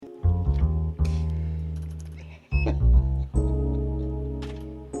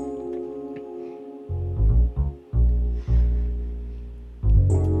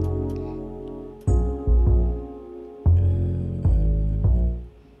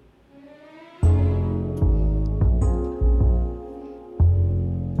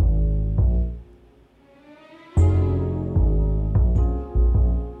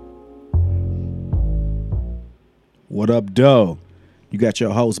What up, Doe? You got your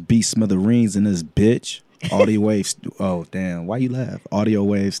host B Smithereens in this bitch. Audio Wave. Oh damn! Why you laugh? Audio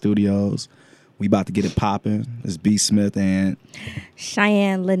Wave Studios. We about to get it popping. It's B Smith and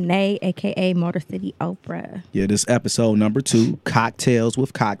Cheyenne Lene, aka Motor City Oprah. Yeah, this episode number 2, Cocktails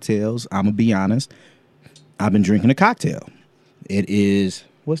with Cocktails. I'm gonna be honest. I've been drinking a cocktail. It is,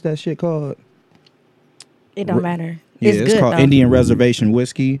 what's that shit called? It don't matter. Yeah, It's it's good, called though. Indian Reservation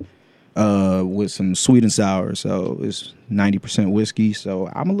Whiskey with some sweet and sour. So it's 90% whiskey. So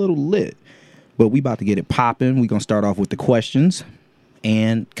I'm a little lit. But we about to get it popping. We're going to start off with the questions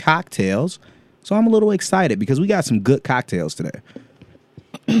and cocktails. So I'm a little excited because we got some good cocktails today.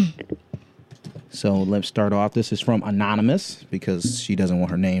 So let's start off. This is from Anonymous because she doesn't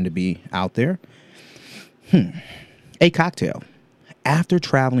want her name to be out there. A cocktail. After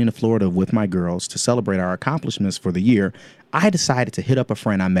traveling to Florida with my girls to celebrate our accomplishments for the year, I decided to hit up a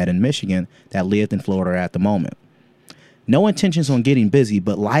friend I met in Michigan that lived in Florida at the moment. No intentions on getting busy,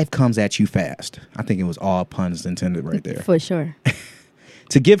 but life comes at you fast. I think it was all puns intended right there. For sure.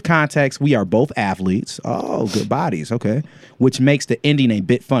 To give context, we are both athletes. Oh, good bodies. Okay. Which makes the ending a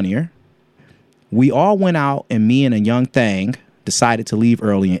bit funnier. We all went out and me and a young thing decided to leave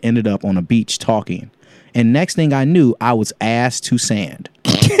early and ended up on a beach talking. And next thing I knew, I was ass to sand.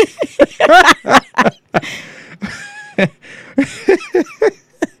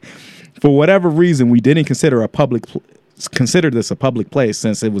 For whatever reason, we didn't consider this a public place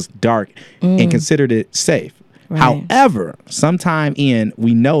since it was dark and considered it safe. Right. However, sometime in,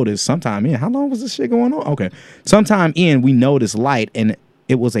 how long was this shit going on? Okay. Sometime in, we noticed light and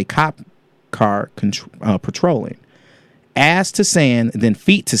it was a cop car patrolling. Ass to sand, then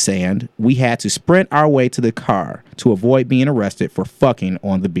feet to sand, we had to sprint our way to the car to avoid being arrested for fucking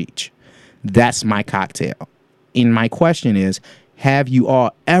on the beach. That's my cocktail. And my question is, have you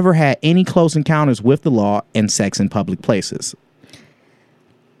all ever had any close encounters with the law and sex in public places?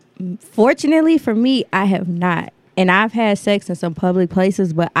 Fortunately for me, I have not. And I've had sex in some public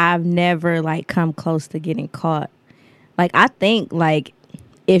places, but I've never come close to getting caught. I think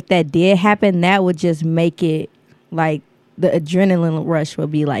if that did happen, that would just make it the adrenaline rush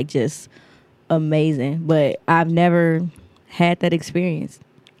would be just amazing. But I've never had that experience.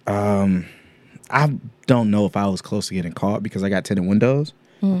 I don't know if I was close to getting caught because I got tinted windows,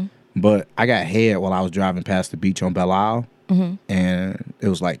 but I got head while I was driving past the beach on Belle Isle, and it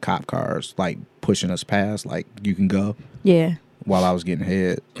was cop cars pushing us past, you can go. Yeah. While I was getting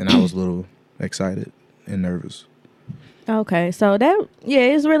head, and I was a little excited and nervous. Okay, so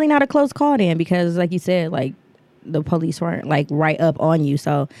it's really not a close call then because, like you said, the police weren't right up on you.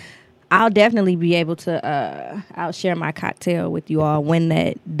 So I'll definitely be able to I'll share my cocktail with you all when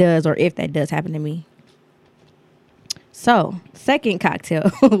that does or if that does happen to me. So second cocktail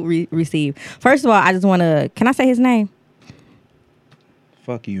received. First of all, I just want to, can I say his name?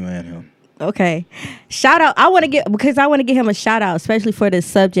 Fuck you and him. Okay. Shout out. I want to give him a shout out, especially for the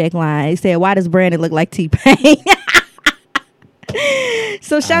subject line. He said, "Why does Brandon look like T-Pain?"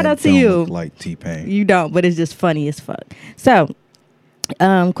 So shout out to you. Look like T-Pain. You don't, but it's just funny as fuck. So,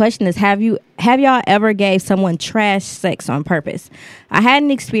 question is, have y'all ever gave someone trash sex on purpose? I had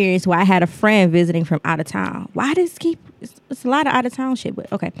an experience where I had a friend visiting from out of town. Why does it's a lot of out of town shit, but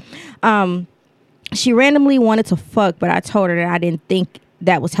okay. She randomly wanted to fuck, but I told her that I didn't think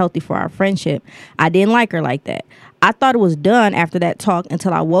that was healthy for our friendship. I didn't like her like that. I thought it was done after that talk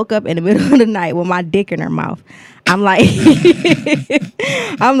until I woke up in the middle of the night with my dick in her mouth. I'm like,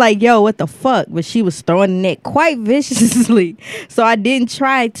 yo, what the fuck? But she was throwing the neck quite viciously. So I didn't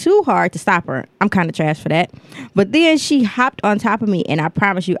try too hard to stop her. I'm kind of trash for that. But then she hopped on top of me, and I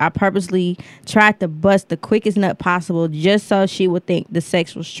promise you, I purposely tried to bust the quickest nut possible just so she would think the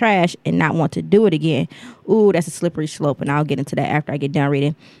sex was trash and not want to do it again. Ooh, that's a slippery slope, and I'll get into that after I get done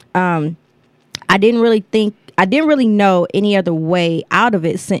reading. I didn't really know any other way out of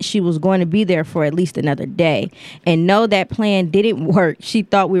it since she was going to be there for at least another day. And no, that plan didn't work. She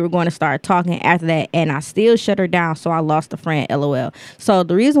thought we were going to start talking after that, and I still shut her down, so I lost a friend, LOL. So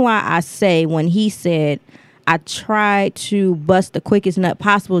the reason why I say when he said I tried to bust the quickest nut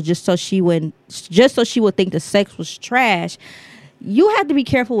possible just so she would think the sex was trash, you have to be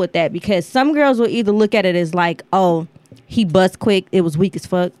careful with that because some girls will either look at it as oh, he bust quick, it was weak as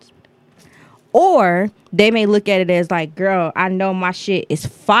fuck. Or they may look at it as girl, I know my shit is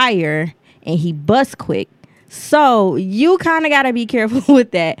fire and he bust quick. So you kind of got to be careful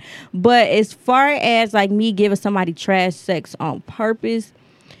with that. But as far as me giving somebody trash sex on purpose,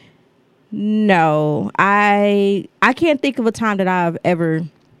 no. I can't think of a time that I've ever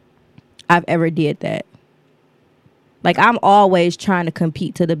did that. Like, I'm always trying to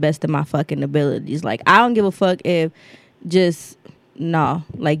compete to the best of my fucking abilities. Like, I don't give a fuck if just, no.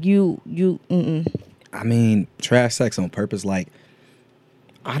 Like, I mean, trash sex on purpose, like,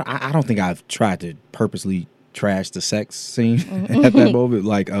 I don't think I've tried to purposely trash the sex scene at that moment.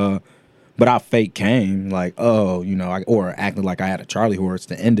 Like, but I fake came, like, oh, you know, or acted like I had a Charlie horse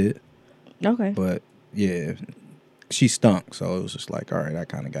to end it. Okay. But, yeah, she stunk, so it was just like, all right, I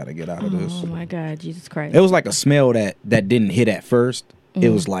kind of got to get out of this. Oh, my God, Jesus Christ. It was like a smell that didn't hit at first. It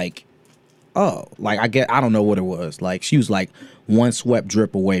was like, oh, like I don't know what it was. Like she was like one sweat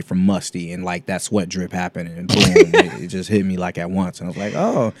drip away from musty, and like that sweat drip happened, and boom, it just hit me like at once. And I was like,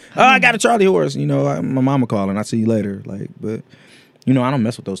 oh, I got a Charlie horse. You know, my mama calling. I'll see you later. Like, but you know, I don't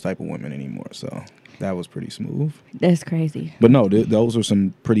mess with those type of women anymore. So that was pretty smooth. That's crazy. But no, those were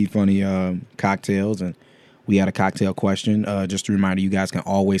some pretty funny cocktails, and we had a cocktail question. Just a reminder, you guys can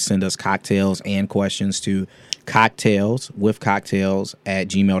always send us cocktails and questions to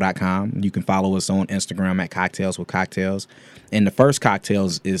cocktailswithcocktails@gmail.com. You can follow us on Instagram at Cocktails with Cocktails. And the first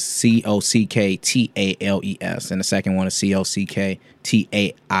cocktails is COCKTALES, and the second one is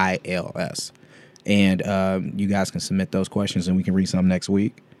COCKTAILS. And you guys can submit those questions, and we can read some next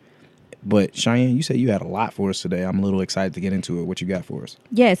week. But Cheyenne, you said you had a lot for us today. I'm a little excited to get into it. What you got for us?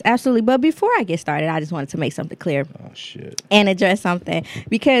 Yes, absolutely. But before I get started, I just wanted to make something clear. Oh shit. And address something,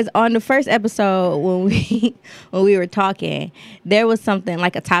 because on the first episode when we were talking, there was something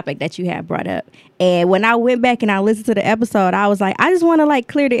like a topic that you had brought up. And when I went back and I listened to the episode, I was like, I just want to like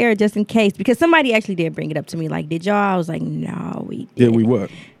clear the air just in case, because somebody actually did bring it up to me. Like, did y'all? I was like, no, we didn't. Did we what?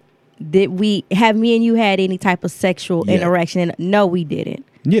 Did we have me and you had any type of sexual interaction? And no, we didn't.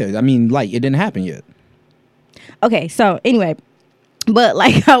 Yeah, I mean, like, it didn't happen yet. Okay, so anyway, but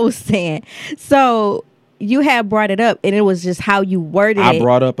like I was saying, so you had brought it up, and it was just how you worded it. I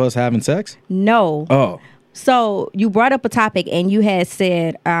brought up us having sex? No. Oh. So you brought up a topic, and you had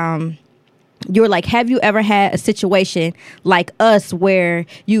said, you were like, have you ever had a situation like us where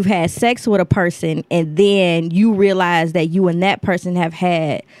you've had sex with a person and then you realize that you and that person have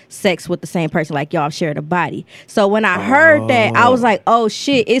had sex with the same person, like y'all shared a body? So when I heard that, I was like, oh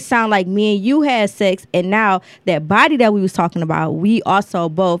shit, it sounded like me and you had sex, and now that body that we was talking about, we also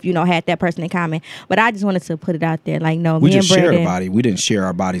both, you know, had that person in common. But I just wanted to put it out there, like, no, we me and just Brandon shared a body. We didn't share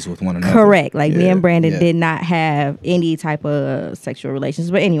our bodies with one another. Correct. Like me and Brandon did not have any type of sexual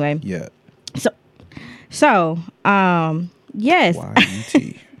relations. But anyway. Yeah. So, yes,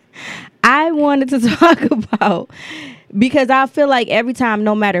 YUT. I wanted to talk about, because I feel like every time,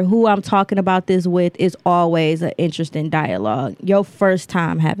 no matter who I'm talking about this with, it's always an interesting dialogue. Your first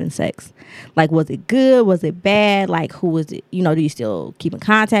time having sex, like, was it good? Was it bad? Like, who was it? You know, do you still keep in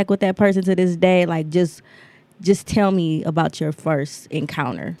contact with that person to this day? Like, just tell me about your first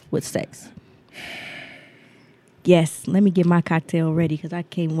encounter with sex. Yes, let me get my cocktail ready because I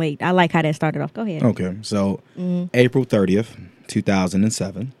can't wait. I like how that started off. Go ahead. Okay, so April 30th,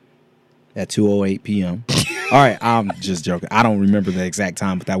 2007 at 2:08 p.m. All right, I'm just joking. I don't remember the exact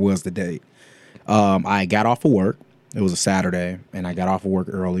time, but that was the date. I got off of work. It was a Saturday, and I got off of work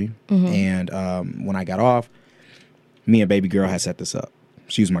early. And when I got off, me and baby girl had set this up.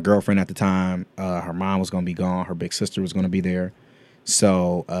 She was my girlfriend at the time. Her mom was going to be gone. Her big sister was going to be there.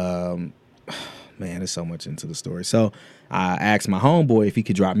 So... man, there's so much into the story. So I asked my homeboy if he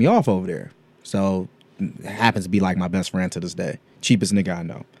could drop me off over there. So it happens to be like my best friend to this day. Cheapest nigga I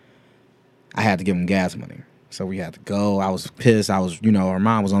know. I had to give him gas money. So we had to go. I was pissed. Her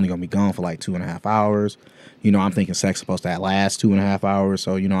mom was only going to be gone for like 2.5 hours. You know, I'm thinking sex supposed to last 2.5 hours.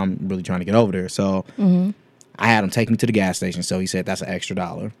 So, you know, I'm really trying to get over there. So I had him take me to the gas station. So he said, that's an extra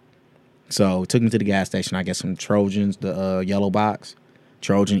 $1. So he took me to the gas station. I get some Trojans, the yellow box,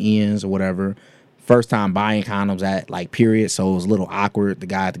 Trojan ends or whatever. First time buying condoms at like period, so it was a little awkward. The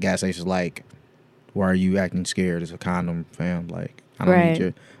guy at the gas station was like, "Why are you acting scared? It's a condom, fam. Like, I don't need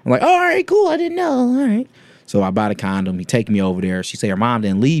you." I'm like, "Oh, all right, cool. I didn't know. All right." So I bought a condom. He take me over there. She said her mom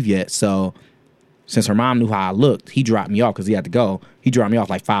didn't leave yet, so since her mom knew how I looked, he dropped me off because he had to go. He dropped me off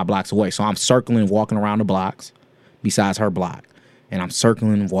like 5 blocks away. So I'm circling, walking around the blocks besides her block, and I'm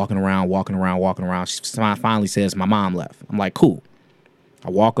circling, walking around. She finally says my mom left. I'm like, cool. I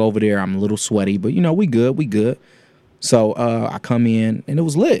walk over there. I'm a little sweaty, but, you know, we good. So I come in, and it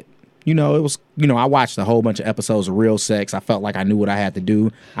was lit. You know, I watched a whole bunch of episodes of Real Sex. I felt like I knew what I had to do.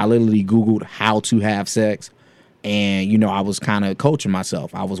 I literally Googled how to have sex. And, you know, I was kind of coaching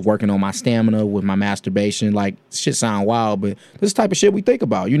myself. I was working on my stamina with my masturbation. Like, shit sound wild, but this is the type of shit we think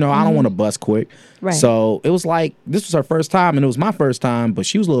about. You know, I don't want to bust quick. Right. So it was like, this was her first time, and it was my first time, but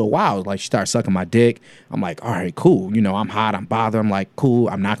she was a little wild. Like, she started sucking my dick. I'm like, all right, cool. You know, I'm hot. I'm bothered. I'm like, cool.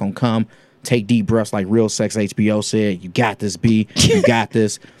 I'm not going to come. take deep breaths like Real Sex HBO said. You got this, B. You got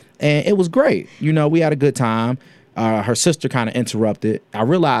this. And it was great. You know, we had a good time. Her sister kind of interrupted. I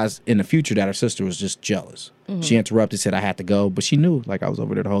realized in the future that her sister was just jealous. She interrupted, said I had to go, but she knew like I was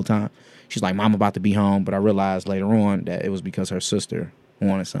over there the whole time. She's like, Mom about to be home. But I realized later on that it was because her sister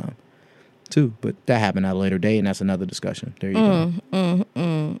wanted some too. But that happened at a later date, and that's another discussion. There you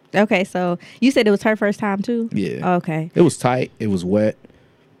go. Okay, so you said it was her first time too? Yeah. Okay. It was tight. It was wet.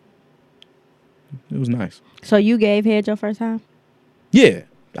 It was nice. So you gave head your first time? Yeah.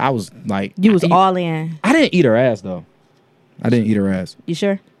 I was like... You was all in. I didn't eat her ass, though. I didn't eat her ass. You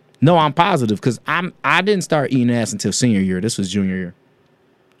sure? No, I'm positive, because I didn't start eating ass until senior year. This was junior year.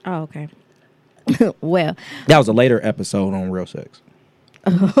 Oh, okay. Well. That was a later episode on Real Sex.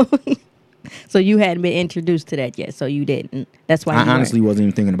 So you hadn't been introduced to that yet, so you didn't. That's why I honestly wasn't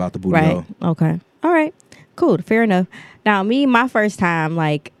even thinking about the booty right? though. Okay. All right. Cool. Fair enough. Now, my first time,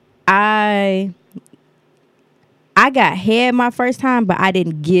 like, I got head my first time, but I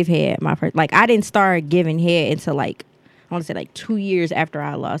didn't give head my first. Like, I didn't start giving head until, like, I want to say, like, 2 years after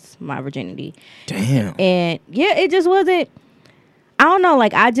I lost my virginity. Damn. And, yeah, it just wasn't, I don't know,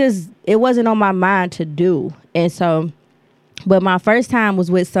 like, it wasn't on my mind to do. And so, but my first time was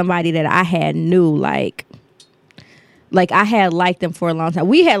with somebody that I had knew, like I had liked them for a long time.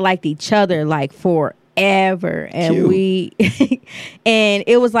 We had liked each other, like, forever. And Cute. And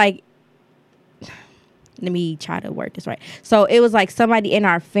it was like, let me try to work this right. So it was like somebody in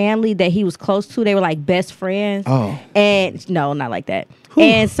our family that he was close to. They were like best friends. Oh. And no, not like that. Whew.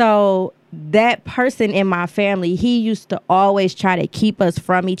 And so that person in my family, he used to always try to keep us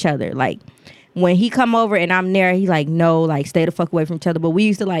from each other. Like when he come over and I'm there, he like, no, like stay the fuck away from each other. But we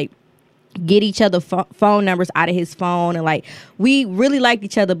used to like get each other phone numbers out of his phone. And like, we really liked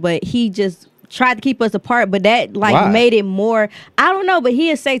each other, but he just tried to keep us apart, but that like Why? made it more, I don't know, but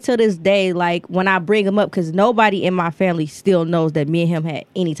he'll say to this day, like when I bring him up, because nobody in my family still knows that me and him had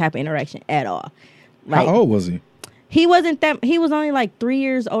any type of interaction at all. Like, How old was he? he wasn't that, he was only like 3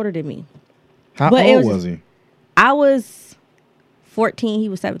 years older than me. How But old was he? I was 14, he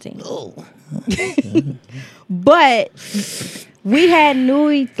was 17. But we had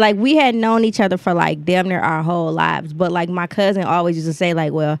known each other for like damn near our whole lives. But like my cousin always used to say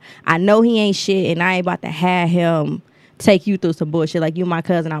like, well, I know he ain't shit and I ain't about to have him take you through some bullshit. Like, you my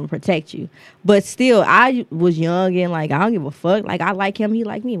cousin, I'm gonna protect you. But still, I was young and like, I don't give a fuck. Like, I like him, he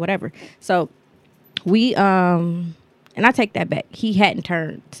like me, whatever. So we, and I take that back. He hadn't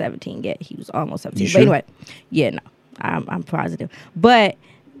turned 17 yet. He was almost 17. You but sure? anyway, yeah, no, I'm positive. But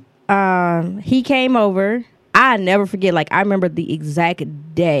he came over. I never forget. Like, I remember the exact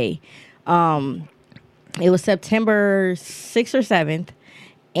day. It was September 6th or 7th,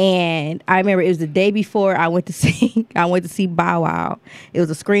 and I remember it was the day before I went to see Bow Wow. It was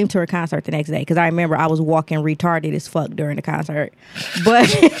a Scream Tour concert the next day because I remember I was walking retarded as fuck during the concert. But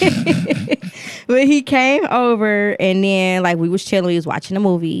but he came over, and then like we was chilling. We was watching a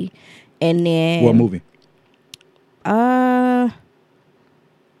movie, and then What movie? I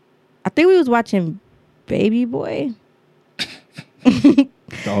think we was watching Baby Boy.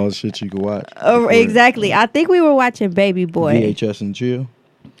 All the shit you could watch. Exactly. I think we were watching Baby Boy. VHS and chill.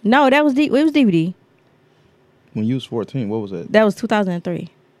 No, it was DVD. When you was 14, what was that? That was 2003.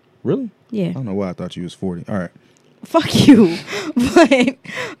 Really? Yeah. I don't know why I thought you was 40. All right. Fuck you.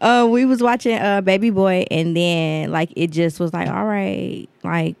 But we was watching Baby Boy, and then like it just was like, all right,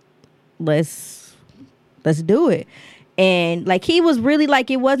 like let's do it. And like he was really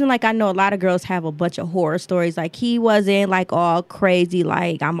like, it wasn't like, I know a lot of girls have a bunch of horror stories. Like he wasn't like all crazy,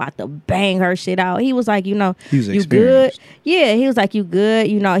 like I'm about to bang her shit out. He was like, you know, He was you experienced. good. Yeah, he was like, you good.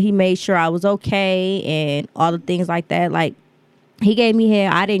 You know, he made sure I was okay and all the things like that. Like he gave me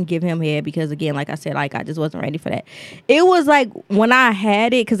head. I didn't give him head because, again, like I said, like I just wasn't ready for that. It was like when I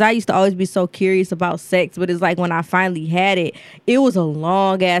had it, because I used to always be so curious about sex, but it's like when I finally had it, it was a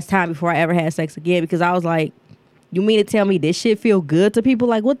long ass time before I ever had sex again, because I was like, you mean to tell me this shit feel good to people?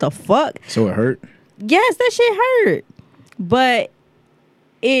 Like, what the fuck? So it hurt? Yes, that shit hurt. But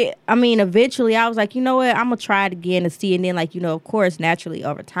eventually I was like, you know what? I'm going to try it again to see. And then, like, you know, of course, naturally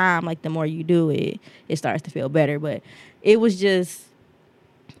over time, like the more you do it, it starts to feel better. But it was just,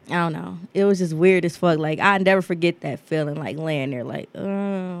 I don't know. It was just weird as fuck. Like, I never forget that feeling, like laying there like,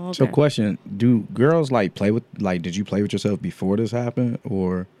 oh, okay. So question, do girls like play with, like, did you play with yourself before this happened?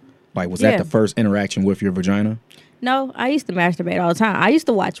 Or like, was that the first interaction with your vagina? No, I used to masturbate all the time. I used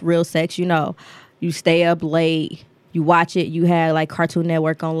to watch Real Sex, you know. You stay up late, you watch it, you had like Cartoon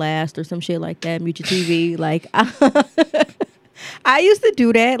Network on last or some shit like that, mute your TV. Like, I used to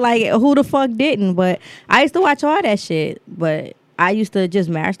do that. Like, who the fuck didn't? But I used to watch all that shit. But I used to just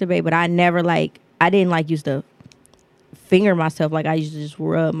masturbate, but I never like, I didn't like used to finger myself. Like I used to just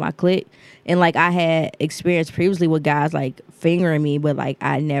rub my clit. And like I had experience previously with guys like fingering me, but like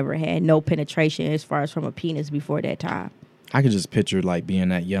I never had no penetration as far as from a penis before that time. I could just picture like being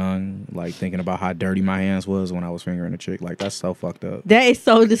that young, like thinking about how dirty my hands was when I was fingering a chick. Like that's so fucked up. That is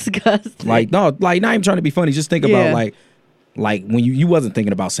so disgusting. Like no, like not even trying to be funny. Just think Yeah. about like when you wasn't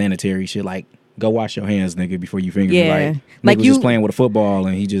thinking about sanitary shit. Like go wash your hands, nigga, before you finger. Yeah. Like Like was you- just playing with a football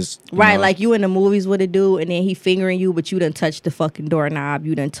and he just Right, know. like you in the movies with a dude and then he fingering you, but you done touched the fucking doorknob.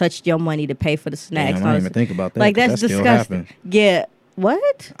 You done touched your money to pay for the snacks. Damn, I didn't even think about that. Like 'cause that's that still disgusting. happened. Yeah.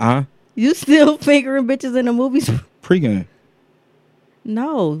 What? Uh-huh. You still fingering bitches in the movies? Pre-game.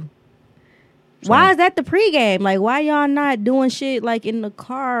 No. So- Why is that the pregame? Like, why y'all not doing shit like in the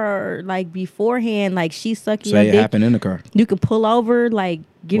car or like beforehand? Like she sucking Say your it dick. happened in the car. You could pull over, like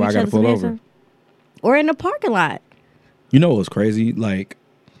give Why I each gotta other some pull answer. over? Or in the parking lot. You know what was crazy? Like,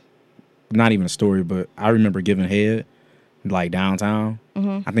 not even a story, but I remember giving head, like downtown.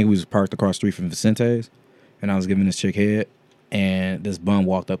 Mm-hmm. I think we was parked across the street from Vicente's, and I was giving this chick head, and this bum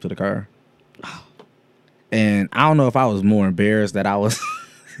walked up to the car. And I don't know if I was more embarrassed that I was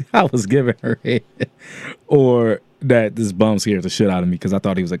I was giving her head, or that this bum scared the shit out of me because I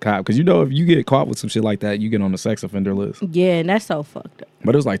thought he was a cop. Because you know, if you get caught with some shit like that, you get on the sex offender list. Yeah, and that's so fucked up.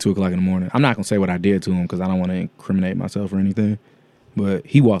 But it was like 2:00 in the morning. I'm not gonna say what I did to him because I don't want to incriminate myself or anything. But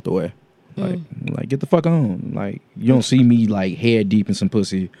he walked away. Like get the fuck on. Like you don't see me like head deep in some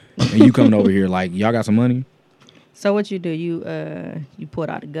pussy, and you coming over here like y'all got some money. So what you do? You pulled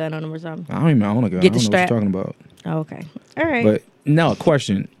out a gun on him or something? I don't even own a gun. Get I the don't know what strap. you're talking about. Oh, okay. All right. But no,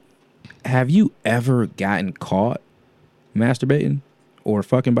 question: have you ever gotten caught masturbating or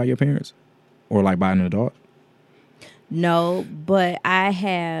fucking by your parents, or like by an adult? No, but I've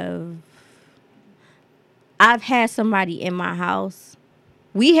had somebody in my house.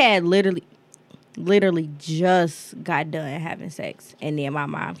 We had literally just got done having sex, and then my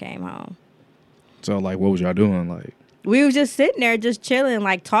mom came home. So like, what was y'all doing? Like, We was just sitting there, just chilling,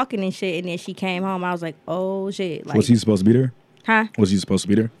 like talking and shit, and then she came home. I was like, oh shit, like, was he supposed to be there? huh? Was he supposed to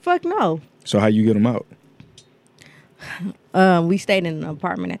be there? Fuck no. So how you get him out? We stayed in an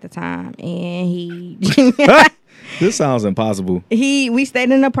apartment at the time, and he This sounds impossible. we stayed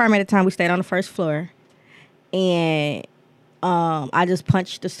in an apartment at the time. We stayed on the first floor, and I just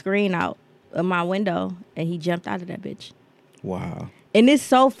punched the screen out of my window, and he jumped out of that bitch. Wow. And it's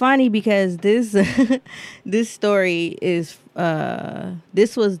so funny because this this story is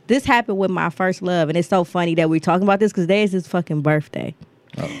this happened with my first love, and it's so funny that we're talking about this because today is his fucking birthday.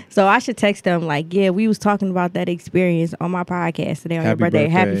 Oh. So I should text him like, yeah, we was talking about that experience on my podcast today on your birthday.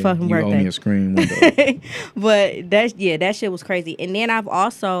 Happy fucking You owe me birthday. a screen window. But that shit was crazy. And then I've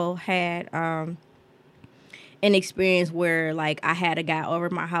also had an experience where like I had a guy over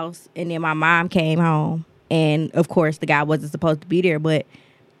at my house, and then my mom came home, and of course the guy wasn't supposed to be there, but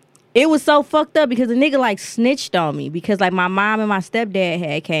it was so fucked up because the nigga like snitched on me because like my mom and my stepdad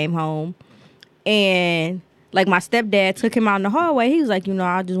had came home, and like my stepdad took him out in the hallway. He was like, you know,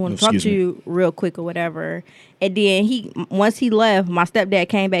 I just want to talk Excuse to me. you real quick or whatever. And then once he left, my stepdad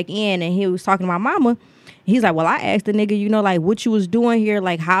came back in and he was talking to my mama. He's like, well, I asked the nigga, you know, like what you was doing here,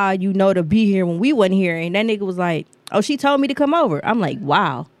 like how you know to be here when we wasn't here. And that nigga was like, oh, she told me to come over. I'm like,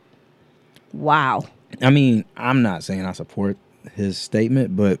 wow. I mean, I'm not saying I support his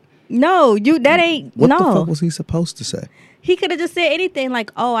statement, but No, that ain't, what no. the fuck was he supposed to say? He could have just said anything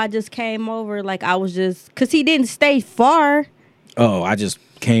like, oh, I just came over. Like I was just, because he didn't stay far. Oh, I just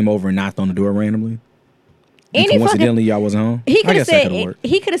came over and knocked on the door randomly. And Any fucking, coincidentally, y'all wasn't home. he I could have guess that said could've worked.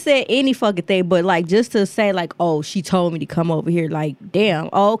 he could have said any fucking thing, but like just to say like, oh, she told me to come over here. Like, damn.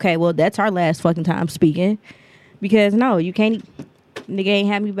 Oh, okay. Well, that's our last fucking time speaking, because no, you can't. Nigga ain't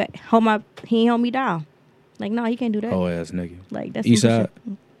have me back. He ain't hold me down. Like, no, he can't do that. Oh ass nigga. Like that's East some side.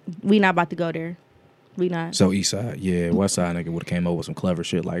 shit. We not about to go there. We not. So east side, yeah, west side nigga would have came over with some clever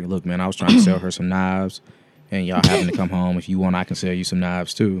shit. Like, look, man, I was trying to sell her some knives, and y'all happen to come home. If you want, I can sell you some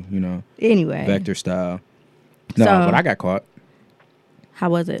knives too. You know, Anyway, Vector style. No, So- but I got caught how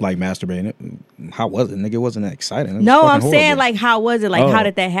was it? like masturbating. How was it, nigga? It wasn't that exciting. It was No, fucking I'm saying horrible. like, how was it? Like, Oh. how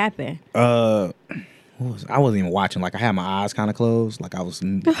did that happen? I wasn't even watching. Like I had my eyes kind of closed. Like I was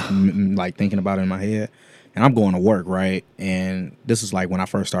like thinking about it in my head. And I'm going to work, right? And this is like when I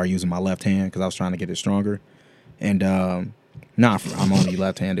first started using my left hand because I was trying to get it stronger. And I'm only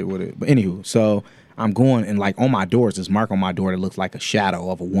left-handed with it. But anywho, so I'm going and like on my door is this mark on my door that looks like a shadow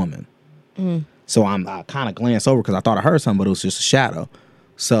of a woman. So I kind of glanced over because I thought I heard something, but it was just a shadow.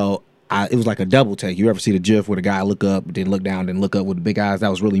 So it was like a double take. You ever see the GIF where the guy look up, then look down, then look up with the big eyes? That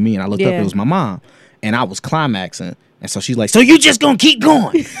was really me. And I looked up, it was my mom. And I was climaxing. And so she's like, so you just gonna keep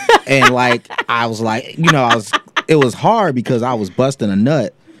going? And like, I was like, it was hard because I was busting a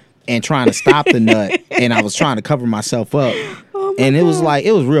nut and trying to stop the nut. And I was trying to cover myself up. And it was like,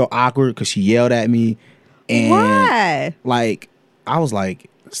 it was real awkward because she yelled at me. And why? Like, I was like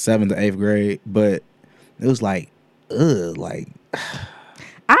 7th to 8th grade, but it was like, like.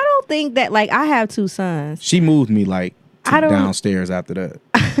 I don't think that, like, I have 2 sons. She moved me like downstairs after that.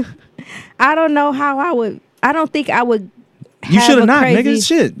 I don't know how I don't think I would. You should have not, nigga.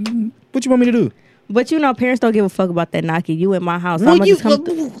 Shit. What you want me to do? But parents don't give a fuck about that knocking. You in my house. Well, you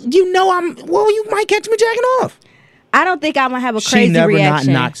might catch me jacking off. I don't think I'm gonna have a crazy she never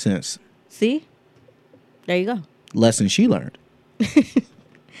reaction. Not knocked since. See, there you go. Lesson she learned.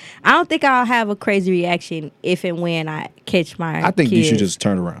 I don't think I'll have a crazy reaction if and when I catch my. I think kids. you should just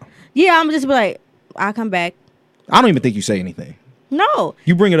turn around. Yeah, I'm just be like, I'll come back. I don't even think you say anything. No.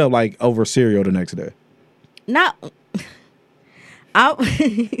 You bring it up like over cereal the next day. No. I'm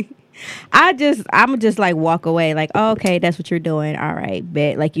just like walk away. Like, oh, okay, that's what you're doing. All right,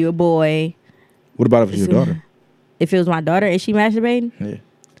 bet. Like, you a boy. What about if it's your daughter? If it was my daughter, is she masturbating? Yeah.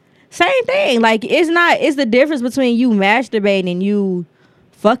 Same thing. Like, it's the difference between you masturbating and you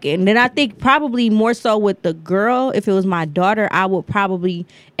fucking. Then I think probably more so with the girl, if it was my daughter, I would probably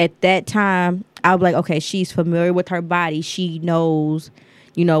at that time, I would be like, okay, she's familiar with her body. She knows,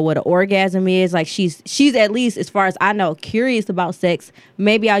 what an orgasm is. Like, she's at least, as far as I know, curious about sex.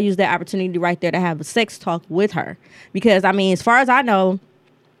 Maybe I'll use that opportunity right there to have a sex talk with her. Because, I mean, as far as I know,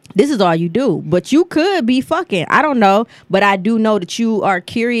 this is all you do. But you could be fucking. I don't know. But I do know that you are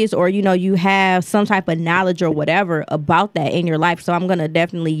curious or, you have some type of knowledge or whatever about that in your life. So I'm going to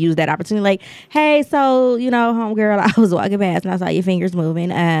definitely use that opportunity. Like, hey, so, homegirl, I was walking past and I saw your fingers moving.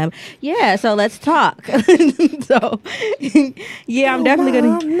 Yeah, so let's talk. So, yeah, I'm definitely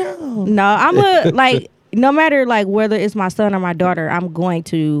going to. No, I'm like, no matter like whether it's my son or my daughter, I'm going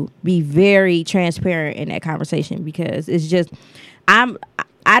to be very transparent in that conversation because it's just,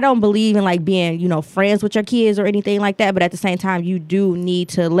 I don't believe in like being, friends with your kids or anything like that. But at the same time, you do need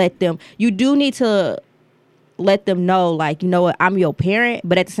to let them know, like, what, I'm your parent.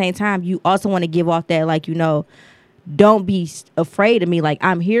 But at the same time, you also want to give off that, like, don't be afraid of me. Like,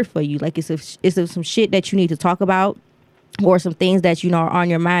 I'm here for you. Like, it's some shit that you need to talk about or some things that, are on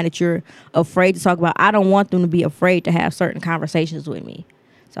your mind that you're afraid to talk about. I don't want them to be afraid to have certain conversations with me.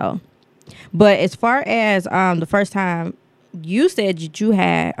 So, but as far as the first time, you said that you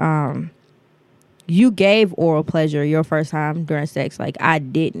had, you gave oral pleasure your first time during sex. Like, I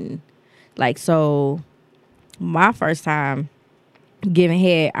didn't. Like, so my first time giving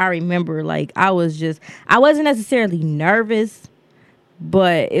head, I remember, like, I wasn't necessarily nervous,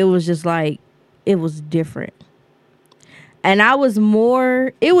 but it was just like, it was different. And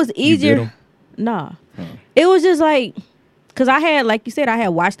it was easier. No. It was just like, because I had, like you said, I had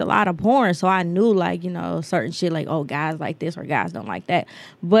watched a lot of porn, so I knew, like, certain shit, like, oh, guys like this or guys don't like that.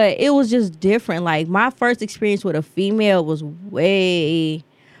 But it was just different. Like, my first experience with a female was way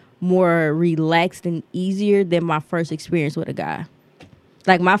more relaxed and easier than my first experience with a guy.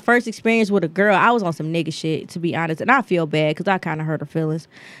 Like, my first experience with a girl, I was on some nigga shit, to be honest. And I feel bad because I kind of hurt her feelings.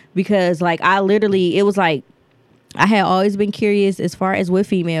 Because, like, it was like, I had always been curious as far as with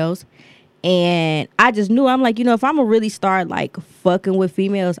females. And I just knew, I'm like, if I'm gonna really start like fucking with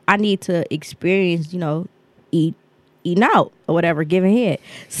females, I need to experience, eating out or whatever, giving head.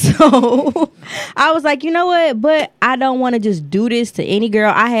 So I was like, you know what? But I don't want to just do this to any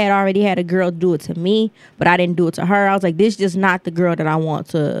girl. I had already had a girl do it to me, but I didn't do it to her. I was like, this is just not the girl that I want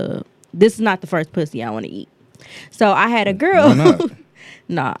to. This is not the first pussy I want to eat. So I had a girl. Why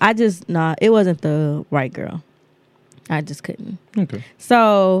not? It wasn't the right girl. I just couldn't. Okay.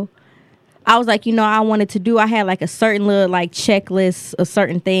 So I was like, I had like a certain little like checklist of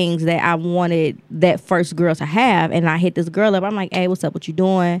certain things that I wanted that first girl to have. And I hit this girl up. I'm like, hey, what's up? What you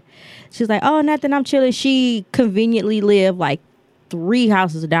doing? She's like, oh, nothing. I'm chilling. She conveniently lived like 3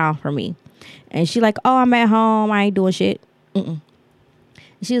 houses down from me. And she like, oh, I'm at home. I ain't doing shit.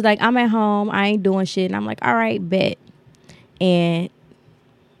 She was like, I'm at home. I ain't doing shit. And I'm like, all right, bet. And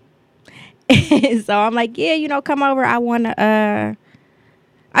so I'm like, yeah, come over. I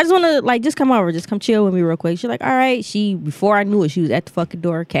just want to, like, just come over. Just come chill with me real quick. She's like, all right. Before I knew it, she was at the fucking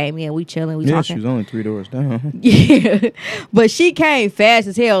door, came in, we chilling, we talking. Yeah, she was only 3 doors down. Yeah. But she came fast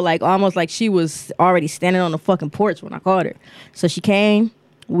as hell, like, almost like she was already standing on the fucking porch when I called her. So she came.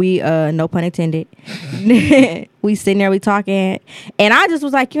 We, no pun intended. We sitting there, we talking. And I just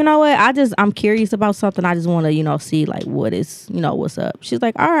was like, you know what? I'm curious about something. I just want to, see, like, what's up. She's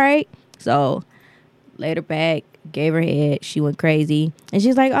like, all right. So laid her back, gave her head. She went crazy. And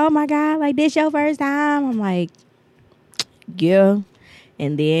she's like, oh my God, like this your first time? I'm like, yeah.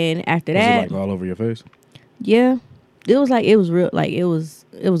 And then after Was that, it like all over your face? yeah, it was like, it was real, like it was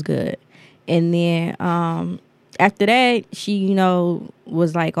good. And then after that, she, you know,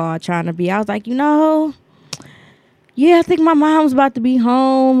 was like all trying to be, I was like, you know, yeah, I think my mom's about to be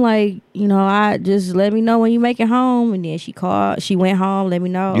home. Like, you know, I just let me know when you make it home. And then she called, she went home, let me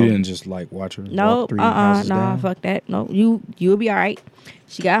know. You didn't just like watch her walk Nope, 3 houses down? fuck that. No, you'll be all right.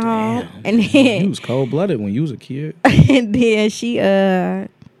 She got home, Damn, and you then was cold-blooded when you was a kid. and then she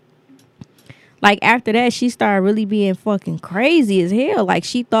like after that, she started really being fucking crazy as hell. Like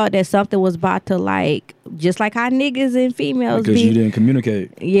she thought that something was about to like, just like how niggas and females Because be. you didn't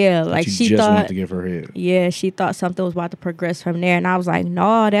communicate. Yeah, like You she just wanted thought. to give her head. Yeah, she thought something was about to progress from there, and I was like,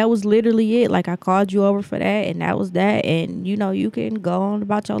 no, that was literally it. Like I called you over for that, and that was that, and you know you can go on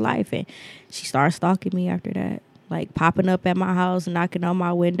about your life. And she started stalking me after that, like popping up at my house, knocking on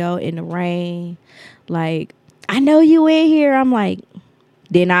my window in the rain, like I know you in here. I'm like.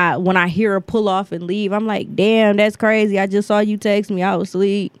 Then when I hear her pull off and leave, I'm like, damn, that's crazy. I just saw you text me. I was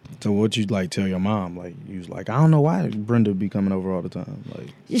asleep. So what you like tell your mom? Like you was like, I don't know why Brenda be coming over all the time. Like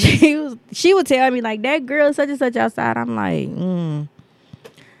She would tell me like that girl such and such outside. I'm like,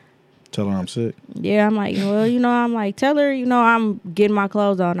 tell her I'm sick. yeah. I'm like, well, you know, I'm like, tell her, you know, I'm getting my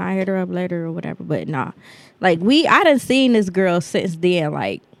clothes on. I hit her up later or whatever. But nah, like I done seen this girl since then.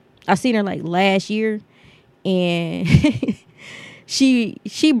 Like I seen her like last year, and.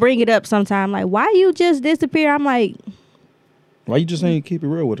 She bring it up sometime like, why you just disappear? I'm like, Why you just ain't keep it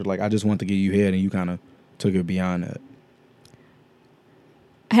real with her? Like I just want to get you head, and you kind of took it beyond that.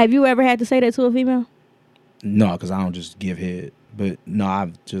 have you ever had to say that to a female? No, because I don't just give head. But no,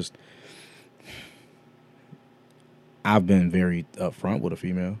 I've been very upfront with a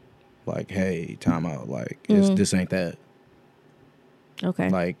female. Like, hey, time out. Like, this ain't that. Okay.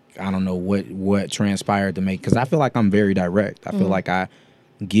 Like, I don't know what transpired to make, because I feel like I'm very direct. I feel like I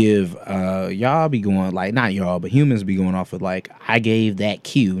give, y'all be going, like, not y'all, but humans be going off of, like, I gave that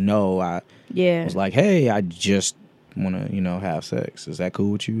cue. No, I was like, hey, I just want to, you know, have sex. Is that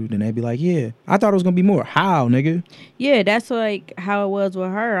cool with you? Then they'd be like, yeah. I thought it was going to be more. How, nigga? Yeah, that's like how it was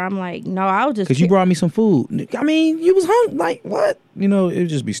with her. I'm like, no, I was just... Because you brought me some food. I mean, you was hungry. Like, what? You know, it would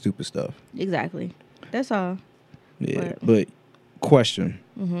just be stupid stuff. Exactly. That's all. Yeah, but question.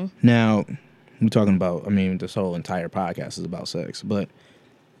 Now, we're talking about, I mean, this whole entire podcast is about sex, but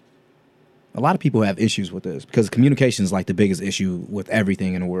a lot of people have issues with this because communication is like the biggest issue with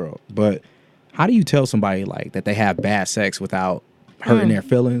everything in the world. But how do you tell somebody like that they have bad sex without hurting their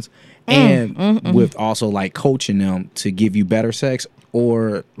feelings and with also like coaching them to give you better sex?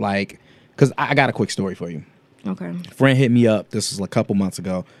 Or like, because I got a quick story for you. Okay. Friend hit me up. This was a couple months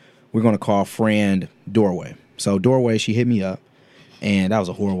ago. We're going to call friend Doorway. So Doorway, she hit me up. And that was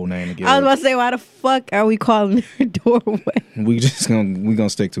a horrible name to give. I was about to say, why the fuck are we calling her Doorway? we gonna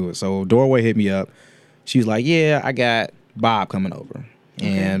stick to it. So Doorway hit me up. She was like, yeah, I got Bob coming over.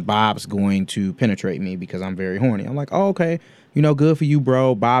 And Bob's going to penetrate me because I'm very horny. I'm like, oh, okay. You know, good for you,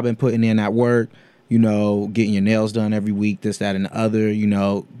 bro. Bob been putting in that work, you know, getting your nails done every week, this, that, and the other. You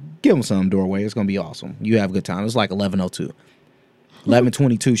know, give him some, Doorway. It's going to be awesome. You have a good time. It's like 11:02.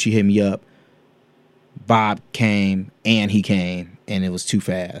 11:22, she hit me up. Bob came, and he came, and it was too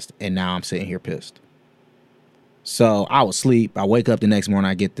fast. And now I'm sitting here pissed. So I was asleep. I wake up the next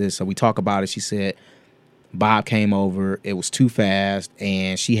morning. I get this. So we talk about it. She said Bob came over. It was too fast,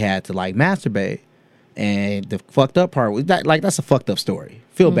 and she had to like masturbate. And the fucked up part was that, like, that's a fucked up story.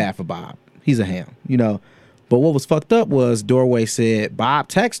 Feel bad for Bob. He's a ham, you know. But what was fucked up was Doorway said Bob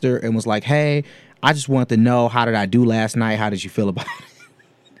texted her and was like, "Hey, I just wanted to know, how did I do last night? How did you feel about it?"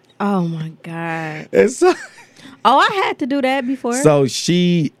 Oh my God. And so, I had to do that before. so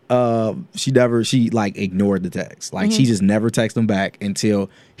she like ignored the text. Like she just never texted him back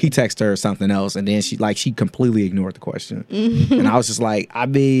until he texted her something else, and then she completely ignored the question. And I was just like, I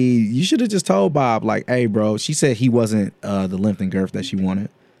mean, you should have just told Bob, like, hey, bro. She said he wasn't the length and girth that she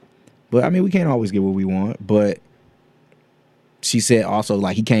wanted, but I mean, we can't always get what we want. But she said also,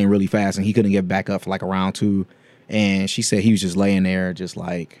 like, he came really fast and he couldn't get back up for like a round 2, and she said he was just laying there, just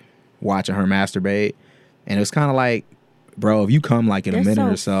like watching her masturbate. And it was kind of like, bro, if you come like in a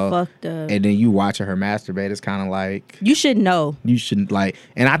minute or so, fucked up. and then you watching her masturbate, it's kind of like, You should know, you shouldn't like.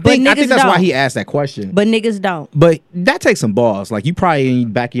 And I think niggas that's why don't. he asked that question. but niggas don't. But that takes some balls. Like, you probably in the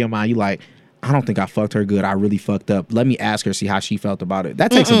back of your mind, you like, I don't think I fucked her good. I really fucked up. Let me ask her, see how she felt about it. That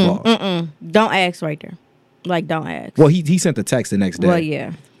takes some balls. Don't ask right there. Like, don't ask. Well, he sent the text the next day. Well,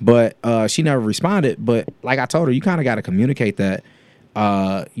 yeah. But she never responded. But like I told her, you kind of got to communicate that.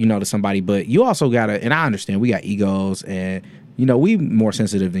 to somebody, but you also gotta, and I understand we got egos, and we more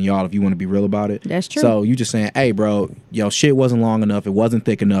sensitive than y'all if you want to be real about it. That's true. So you just saying, hey, bro, shit wasn't long enough, it wasn't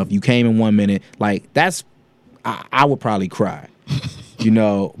thick enough, you came in 1 minute, like that's, I would probably cry,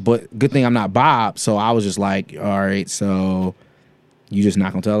 but good thing I'm not Bob, so I was just like, all right, so you just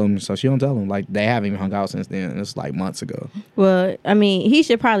not gonna tell him, so she don't tell him. Like, they haven't even hung out since then. It's like months ago. Well, I mean, he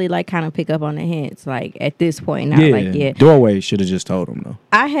should probably like kind of pick up on the hints, like at this point now. Doorway should have just told him though.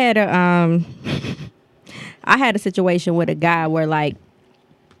 I had a situation with a guy where like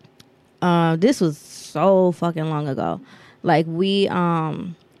this was so fucking long ago. Like we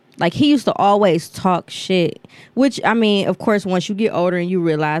like he used to always talk shit, which I mean, of course, once you get older and you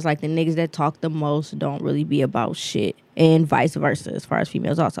realize like the niggas that talk the most don't really be about shit, and vice versa as far as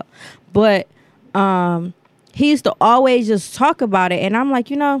females also. But he used to always just talk about it, and I'm like,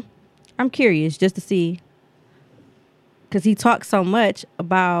 I'm curious just to see, because he talks so much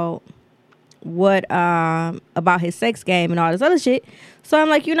about what about his sex game and all this other shit. So I'm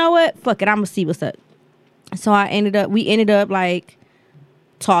like, you know what? Fuck it, I'm gonna see what's up. So we ended up like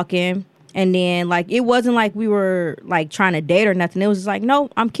talking, and then like it wasn't like we were like trying to date or nothing. It was just like, no,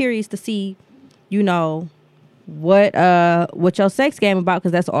 I'm curious to see, what your sex game about,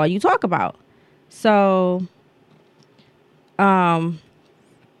 because that's all you talk about. So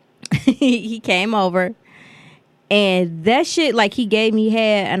he came over, and that shit, like, he gave me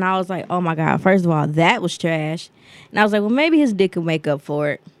head, and I was like, oh my God, first of all, that was trash. And I was like, well, maybe his dick could make up for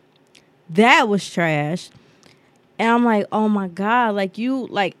it. That was trash. And I'm like, oh my God, like,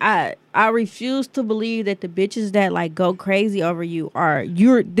 I refuse to believe that the bitches that like go crazy over you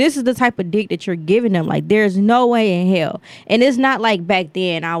this is the type of dick that you're giving them. Like, there's no way in hell. And it's not like back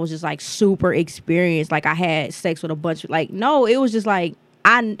then I was just like super experienced, like I had sex with a bunch of, like, no, it was just like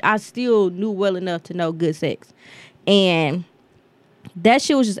I still knew well enough to know good sex. And that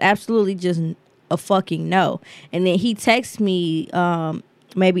shit was just absolutely just a fucking no. And then he texted me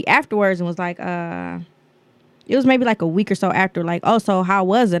maybe afterwards and was like, it was maybe like a week or so after, like, oh, so how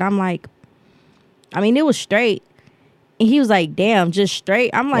was it? I'm like, I mean, it was straight. And he was like, damn, just straight.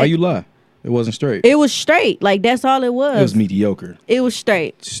 I'm like, why you lie? It wasn't straight. It was straight. Like, that's all it was. It was mediocre. It was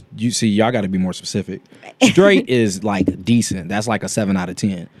straight. You see, y'all got to be more specific. Straight is like decent. That's like a 7 out of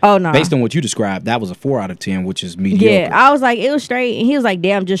 10. Oh, no. Based on what you described, that was a 4 out of 10, which is mediocre. Yeah, I was like, it was straight. And he was like,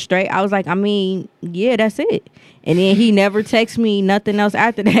 damn, just straight. I was like, I mean, yeah, that's it. And then he never texted me nothing else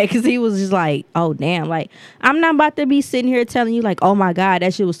after that, because he was just like, oh, damn. Like, I'm not about to be sitting here telling you, like, oh, my God,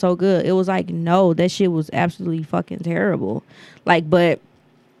 that shit was so good. It was like, no, that shit was absolutely fucking terrible. Like, but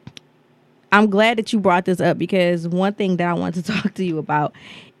I'm glad that you brought this up, because one thing that I want to talk to you about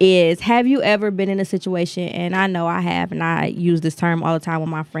is, have you ever been in a situation, and I know I have, and I use this term all the time with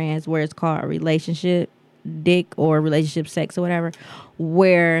my friends, where it's called a relationship dick or relationship sex or whatever,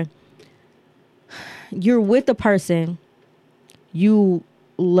 where you're with a person, you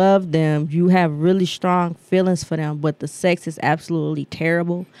love them, you have really strong feelings for them, but the sex is absolutely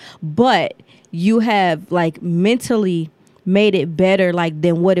terrible, but you have like mentally made it better like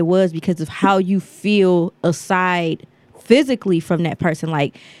than what it was because of how you feel aside physically from that person.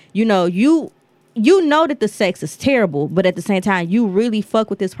 Like, you know that the sex is terrible, but at the same time you really fuck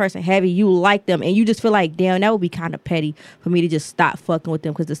with this person heavy, you like them, and you just feel like, damn, that would be kind of petty for me to just stop fucking with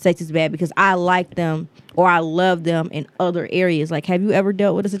them because the sex is bad, because I like them or I love them in other areas. Like, have you ever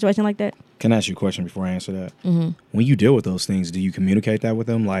dealt with a situation like that? Can I ask you a question before I answer that? Mm-hmm. When you deal with those things, do you communicate that with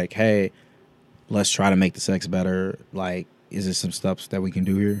them? Like, hey, let's try to make the sex better. Like, is there some stuff that we can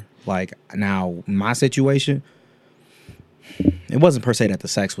do here? Like, now, my situation, it wasn't per se that the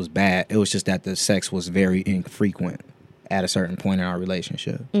sex was bad. It was just that the sex was very infrequent at a certain point in our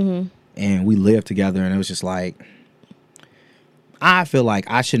relationship. Mm-hmm. And we lived together, and it was just like, I feel like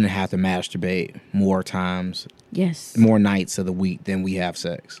I shouldn't have to masturbate more times, yes, more nights of the week than we have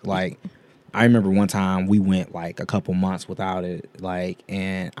sex. Like, I remember one time we went like a couple months without it, like,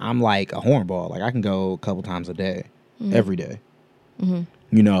 and I'm like a hornball. Like, I can go a couple times a day, every day. Mm-hmm.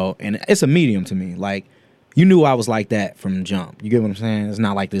 You know, and it's a medium to me. Like, you knew I was like that from the jump. You get what I'm saying? It's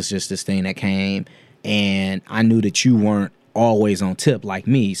not like this thing that came, and I knew that you weren't always on tip like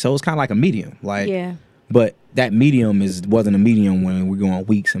me. So it's kind of like a medium. Like, yeah. But that medium wasn't a medium when we're going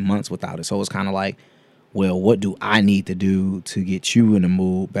weeks and months without it. So it's kind of like, well, what do I need to do to get you in the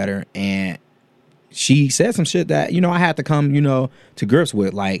mood better? And she said some shit that, I had to come, to grips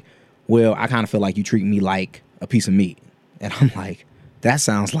with. Like, well, I kind of feel like you treat me like a piece of meat. And I'm like, that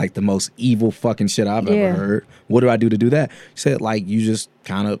sounds like the most evil fucking shit I've ever heard. What do I do to do that? She said, like, you just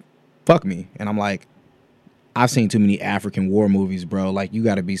kind of fuck me. And I'm like, I've seen too many African war movies, bro. Like, you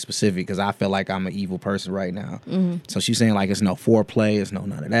got to be specific because I feel like I'm an evil person right now. So she's saying, like, it's no foreplay, it's no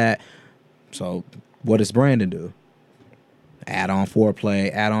none of that. So what does Brandon do? Add on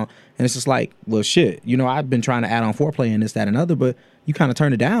foreplay, add on. And it's just like, well, shit. You know, I've been trying to add on foreplay and this, that, and other, but you kind of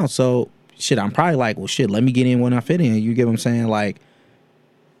turn it down. So, shit, I'm probably like, well, shit, let me get in when I fit in. You get what I'm saying? Like,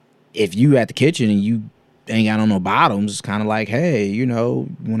 if you at the kitchen and you ain't got on no bottoms, it's kind of like, hey, you know,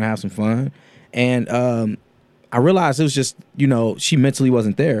 you want to have some fun. And I realized it was just, you know, she mentally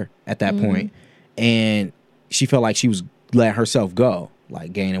wasn't there at that point. And she felt like she was letting herself go,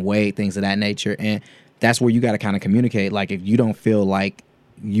 like gaining weight, things of that nature. And that's where you got to kind of communicate. Like, if you don't feel like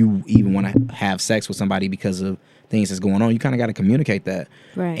you even want to have sex with somebody because of things that's going on, you kind of got to communicate that.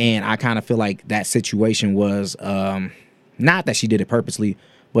 Right. And I kind of feel like that situation was not that she did it purposely,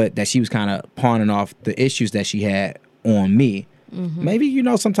 but that she was kind of pawning off the issues that she had on me. Maybe, you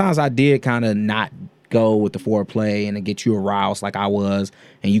know, sometimes I did kind of not go with the foreplay and to get you aroused like I was,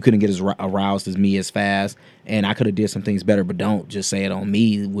 and you couldn't get as aroused as me as fast, and I could have did some things better, but don't just say it on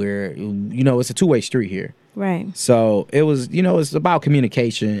me where, you know, it's a two-way street here. Right. So it was, you know, it's about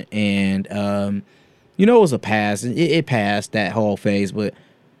communication, and, you know, it was a pass. It passed that whole phase, but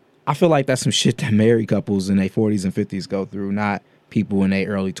I feel like that's some shit that married couples in their 40s and 50s go through, not people in their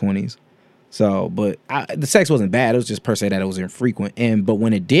early 20s. So, but the sex wasn't bad. It was just per se that it was infrequent. But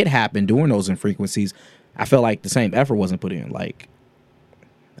when it did happen during those infrequencies, I felt like the same effort wasn't put in. Like,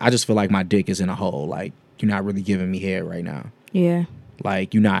 I just feel like my dick is in a hole. Like, you're not really giving me head right now. Yeah.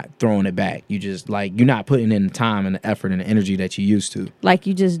 Like, you're not throwing it back. You just, like, you're not putting in the time and the effort and the energy that you used to. Like,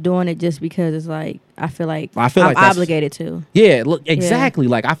 you just doing it just because it's like, I feel like I'm that's obligated to. Yeah, look, exactly.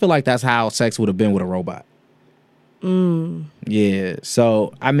 Yeah. Like, I feel like that's how sex would have been with a robot. Yeah.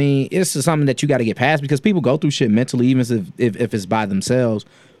 So, I mean, it's just something that you got to get past because people go through shit mentally, even if it's by themselves.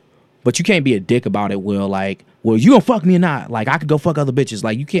 But you can't be a dick about it. Well, you gonna fuck me or not? Like, I could go fuck other bitches.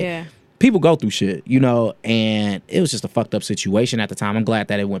 Like, you can't. Yeah. People go through shit, you know, and it was just a fucked up situation at the time. I'm glad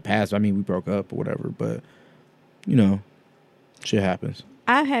that it went past. I mean, we broke up or whatever, but, you know, shit happens.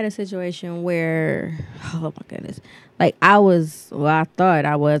 I've had a situation where, oh my goodness, like I thought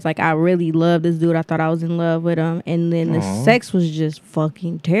I was, like, I really loved this dude. I thought I was in love with him. And then the sex was just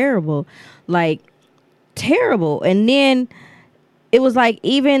fucking terrible. Like, terrible. And then it was like,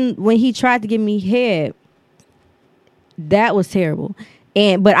 even when he tried to give me head, that was terrible.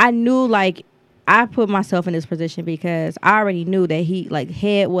 But I knew, like, I put myself in this position because I already knew that he, like,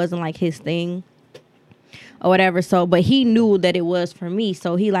 head wasn't like his thing or whatever. So, but he knew that it was for me.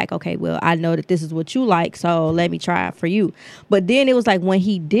 So he like, okay, well, I know that this is what you like, so let me try it for you. But then it was like when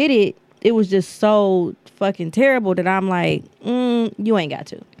he did it, it was just so fucking terrible that I'm like, you ain't got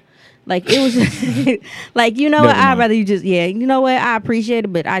to. Like, it was just, like, you know what? I'd rather you just, you know what? I appreciate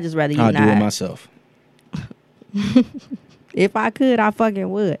it, but I just rather you not. I'll do it myself. If I could, I fucking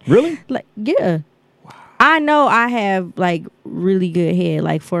would. Really? Like, yeah. Wow. I know I have, like, really good head,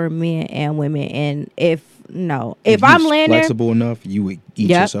 like, for men and women. And if I'm laying there, flexible enough, you would eat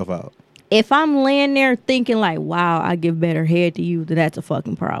yourself out. If I'm laying there thinking like, wow, I give better head to you, then that's a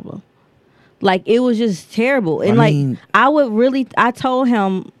fucking problem. Like, it was just terrible. And I told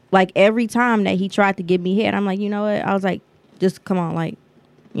him, like, every time that he tried to give me head, I'm like, you know what? I was like, just come on, like,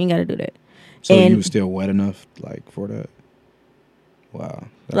 you ain't got to do that. So you were still wet enough, like, for that? Wow.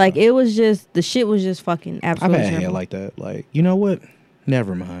 Like, it was just, the shit was just fucking absolutely I've had hair like that. Like, you know what?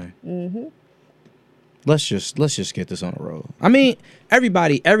 Never mind. Let's just get this on the road. I mean,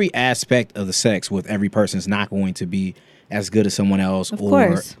 every aspect of the sex with every person is not going to be as good as someone else, of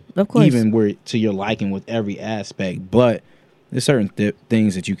course. Even where to your liking with every aspect. But there's certain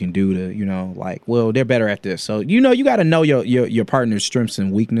things that you can do to, you know, like, well, they're better at this. So, you know, you got to know your partner's strengths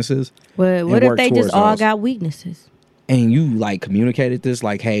and weaknesses. Well, what if they just all got weaknesses? And you, like, communicated this,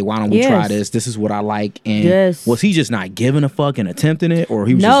 like, hey, why don't we try this? This is what I like. And was he just not giving a fuck and attempting it, or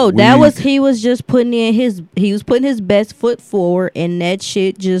he was he was just putting his best foot forward, and that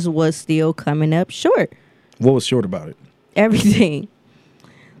shit just was still coming up short. What was short about it? Everything.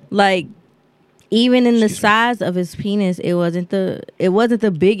 Like, even in the size of his penis, it wasn't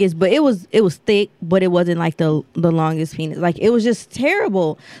the biggest, but it was thick, but it wasn't like the longest penis. Like, it was just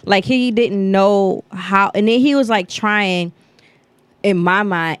terrible. Like, he didn't know how, and then he was like trying, in my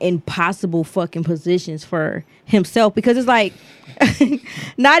mind, impossible fucking positions for himself, because it's like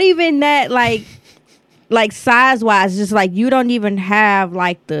not even that, like size wise, just like you don't even have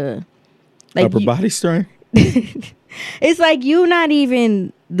like the upper body strength. It's like you not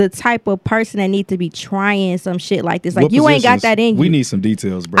even the type of person that need to be trying some shit like this. Like, What you ain't got positions? that in you. We need some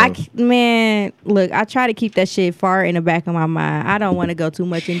details, bro. Man, look, I try to keep that shit far in the back of my mind. I don't want to go too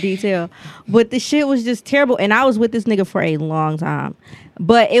much in detail, but the shit was just terrible. And I was with this nigga for a long time,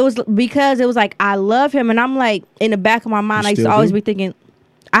 but it was because it was like, I love him, and I'm like, in the back of my mind, You I used to still always do? be thinking,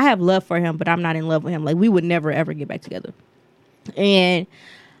 I have love for him, but I'm not in love with him. Like, we would never ever get back together. And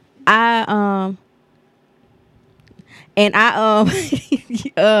I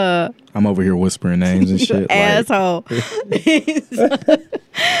I'm over here whispering names and shit. Like, asshole.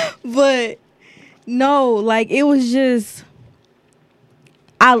 But no, like, it was just,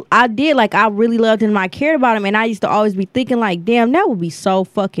 I did, like, I really loved him. I cared about him, and I used to always be thinking, like, damn, that would be so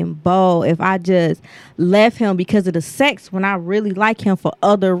fucking bold if I just left him because of the sex when I really like him for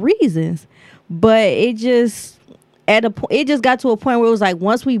other reasons. But it just it just got to a point where it was like,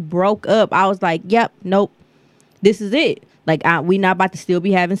 once we broke up, I was like, yep, nope, this is it. Like, we not about to still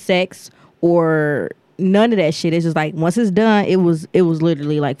be having sex or none of that shit. It's just like, once it's done, it was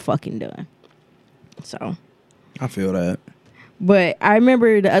literally like fucking done. So I feel that. but I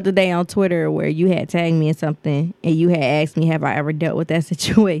remember the other day on Twitter where you had tagged me in something and you had asked me, have I ever dealt with that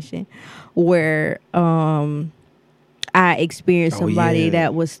situation where I experienced somebody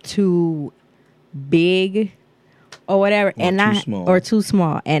that was too big or whatever, or too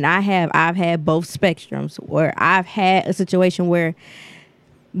small. And I've had both spectrums where I've had a situation where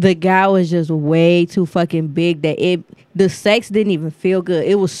the guy was just way too fucking big that the sex didn't even feel good.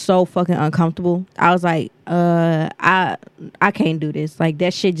 It was so fucking uncomfortable. I was like, I can't do this. Like,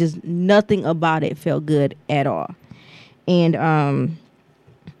 that shit, just nothing about it felt good at all. And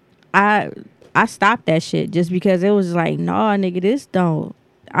I stopped that shit just because it was like, nah, nigga,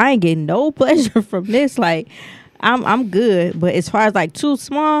 I ain't getting no pleasure from this. Like, I'm good. But as far as like too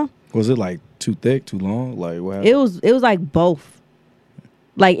small, was it like too thick, too long? Like, what happened? it was like both.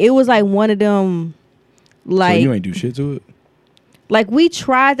 Like, it was like one of them, like, so you ain't do shit to it? Like, we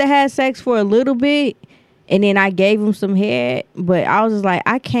tried to have sex for a little bit, and then I gave him some head, but I was just like,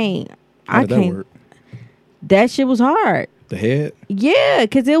 I can't. How did that work? That shit was hard. The head? Yeah,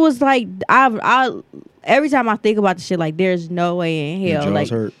 because it was like, I every time I think about the shit, like, there's no way in hell. Your Like, jaws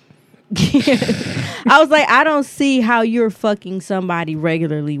hurt? I was like, I don't see how you're fucking somebody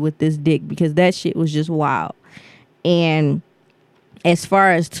regularly with this dick, because that shit was just wild. And as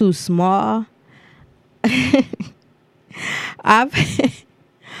far as too small,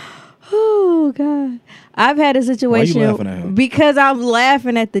 oh God, I've had a situation. Why you laughing at him? Because I'm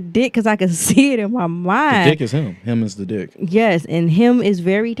laughing at the dick because I can see it in my mind. The dick is him. Him is the dick. Yes, and him is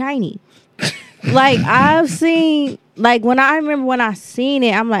very tiny. Like, I've seen, like, I remember when I seen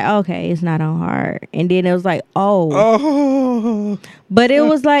it, I'm like, okay, it's not on hard. And then it was like, oh. But it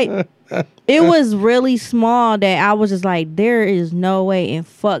was like, it was really small that I was just like, there is no way in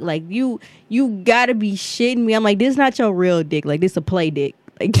fuck. Like, you gotta be shitting me. I'm like, this is not your real dick. Like, this a play dick.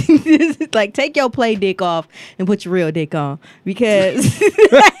 Like, this is, like, take your play dick off and put your real dick on. Because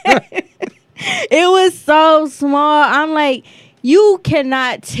it was so small. I'm like, you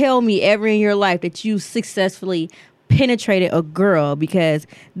cannot tell me ever in your life that you successfully penetrated a girl, because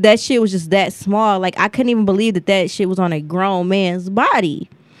that shit was just that small. Like, I couldn't even believe that shit was on a grown man's body.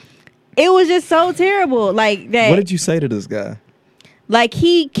 It was just so terrible. Like, that. What did you say to this guy? Like,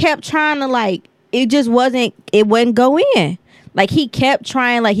 he kept trying to, like, it wouldn't go in. Like, he kept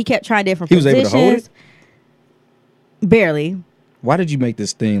trying different positions. He was able to hold it? Barely. Why did you make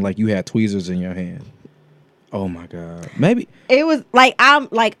this thing like you had tweezers in your hand? Oh my God. Maybe it was like, I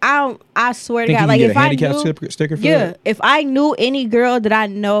swear to think God, you like, can get if a I handicap knew, sticker for yeah, that? if I knew any girl that I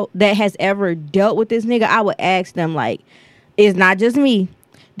know that has ever dealt with this nigga, I would ask them, like, it's not just me.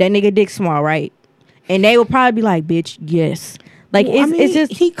 That nigga dick small, right? And they would probably be like, bitch, yes. Like, Well, it's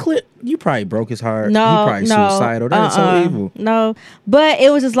just, you probably broke his heart. no, He probably no, suicidal. That's so evil. No, but it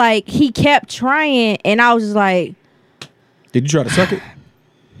was just like, he kept trying, and I was just like, Did you try to suck it?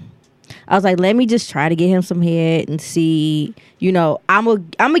 I was like, let me just try to get him some head and see, I'm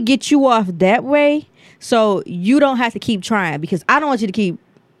gonna get you off that way, so you don't have to keep trying, because I don't want you to keep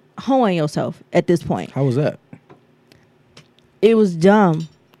hoeing yourself at this point. How was that? It was dumb.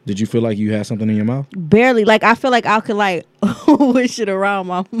 Did you feel like you had something in your mouth? Barely. Like, I feel like I could, like, wish it around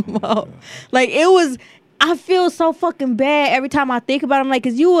my mouth. Like, it was, I feel so fucking bad every time I think about it. I'm like,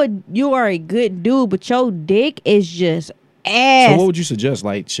 because you are a good dude, but your dick is just ass. So what would you suggest?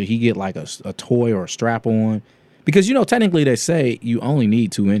 Like, should he get like a toy or a strap on? Because, technically they say you only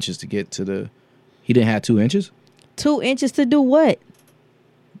need 2 inches to get to he didn't have 2 inches? 2 inches to do what?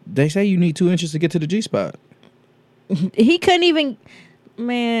 They say you need 2 inches to get to the G-spot. He couldn't even,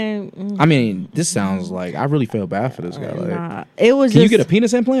 Man. I mean, this sounds like I really feel bad for this guy. Like, Nah. It was can you just, get a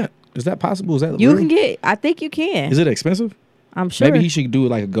penis implant? Is that possible? Is that you real? can get, I think you can. Is it expensive? I'm sure. Maybe he should do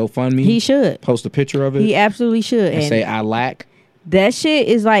like a GoFundMe. He should. Post a picture of it. He absolutely should. and say I lack. That shit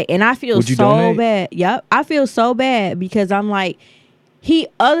is like, and I feel Would you so donate? bad. Yep. I feel so bad because I'm like,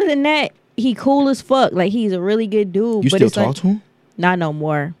 other than that, he cool as fuck. Like, he's a really good dude. You but still it's talk like, to him? not no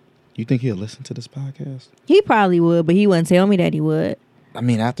more. You think he'll listen to this podcast? He probably would, but he wouldn't tell me that he would. I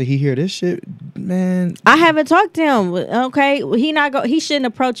mean, after he hear this shit, man. I haven't talked to him. Okay, he shouldn't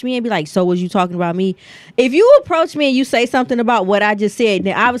approach me and be like, "So was you talking about me?" If you approach me and you say something about what I just said,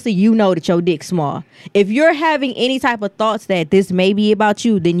 then obviously you know that your dick's small. If you're having any type of thoughts that this may be about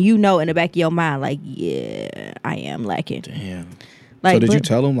you, then you know in the back of your mind, like, yeah, I am lacking. Damn. Like, So did you but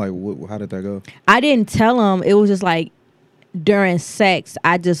tell him like how did that go? I didn't tell him. It was just like during sex,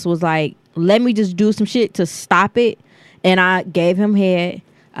 I just was like, let me just do some shit to stop it. And I gave him head.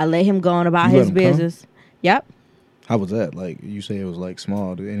 I let him go on about You let his him come? business. Yep. How was that? Like you say it was like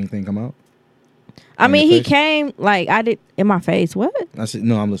small. Did anything come out? I In mean, your he face? came like I did in my face. What? I said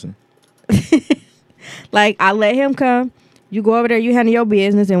no. I'm listening. Like I let him come. You go over there, you handle your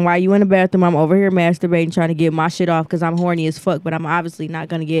business, and while you in the bathroom, I'm over here masturbating, trying to get my shit off because I'm horny as fuck. But I'm obviously not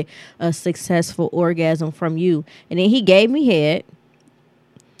gonna get a successful orgasm from you. And then he gave me head.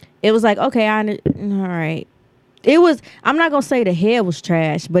 It was like, okay, all right. It was. I'm not gonna say the head was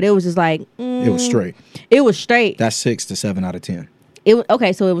trash, but it was just like It was straight. It was straight. That's 6 to 7 out of 10. It was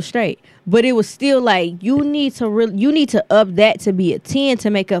okay, so it was straight, but it was still like you need to up that to be a 10 to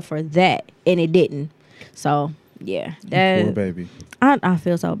make up for that, and it didn't. So yeah, You poor baby. I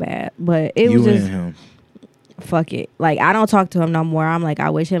feel so bad, but it You was and just him. fuck it. Like I don't talk to him no more. I'm like I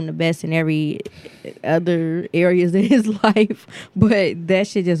wish him the best in every other areas of his life, but that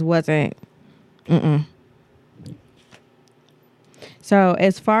shit just wasn't. So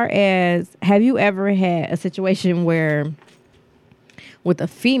as far as, have you ever had a situation where with a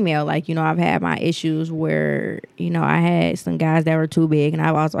female, like, you know, I've had my issues where, you know, I had some guys that were too big and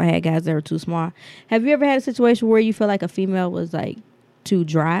I've also had guys that were too small. Have you ever had a situation where you feel like a female was like too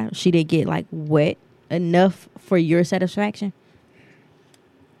dry? She didn't get like wet enough for your satisfaction?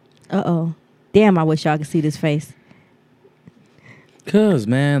 Uh-oh. Damn, I wish y'all could see this face. Cause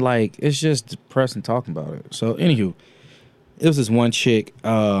man, like it's just depressing talking about it. So anywho, it was this one chick.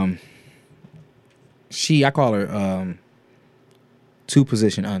 I call her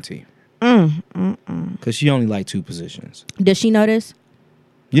 2-position auntie. Cause she only like 2 positions. Does she know this?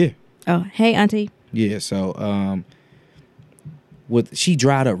 Yeah. Oh, hey, auntie. Yeah. So she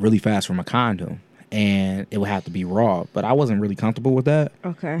dried up really fast from a condom, and it would have to be raw. But I wasn't really comfortable with that.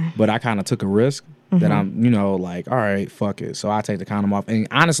 Okay. But I kind of took a risk that I'm, you know, like, all right, fuck it. So I take the condom off, and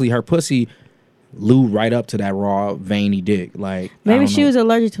honestly, her pussy lubed right up to that raw veiny dick. Like Maybe she was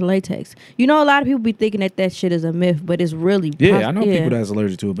allergic to latex. You know, a lot of people be thinking that shit is a myth, but it's really I know people that's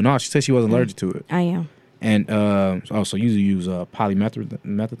allergic to it, but no, she said she wasn't allergic to it. I am. And so you use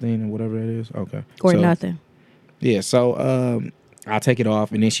polymethylene or whatever it is. Okay, Or so, nothing. Yeah, so I take it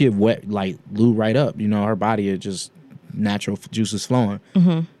off, and then she had wet like lube right up. You know, her body is just natural juices flowing.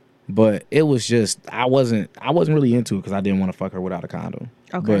 But it was just I wasn't really into it because I didn't want to fuck her without a condom.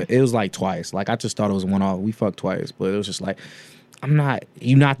 Okay. But it was like twice. Like I just thought it was one off. We fucked twice, but it was just like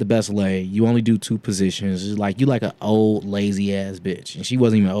you're not the best lay. You only do 2 positions. It's like you like an old lazy ass bitch, and she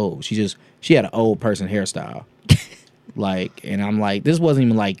wasn't even old. She had an old person hairstyle. Like, and I'm like, this wasn't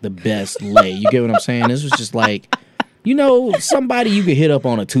even like the best lay. You get what I'm saying? This was just like, you know, somebody you could hit up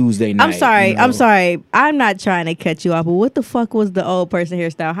on a Tuesday night. I'm sorry. You know? I'm sorry. I'm not trying to cut you off, but what the fuck was the old person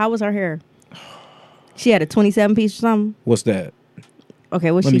hairstyle? How was her hair? She had a 27 piece or something? What's that? Okay,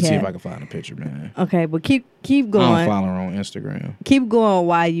 what Let she me see had? if I can find a picture, man. Okay, but keep I don't going. follow her on Instagram. Keep going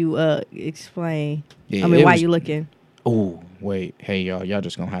while you explain. Yeah, I mean, it while was- you looking. Oh, wait. Hey, y'all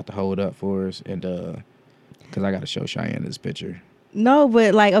just gonna have to hold up for us, and because I gotta show Cheyenne this picture. No,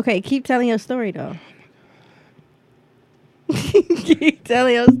 but like, okay, keep telling your story though. Keep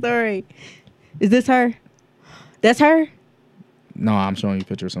telling your story. Is this her? That's her? No, I'm showing you a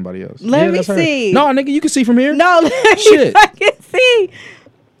picture of somebody else. Let me that's her. see. No, nigga, you can see from here. No, let me Shit. fucking see.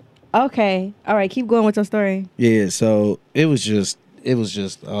 Okay. All right, keep going with your story. Yeah, so it was just I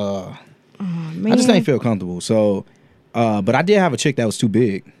just didn't feel comfortable. So but I did have a chick that was too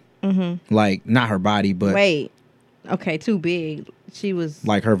big. Like not her body, but Wait. Okay, too big. She was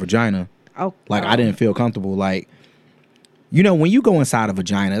like her vagina. oh Like I didn't feel comfortable. Like, you know, when you go inside a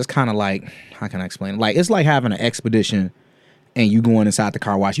vagina, it's kind of like, how can I explain it? Like it's like having an expedition and you going inside the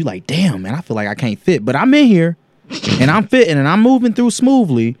car wash. You like, damn, man, I feel like I can't fit, but I'm in here and I'm fitting and I'm moving through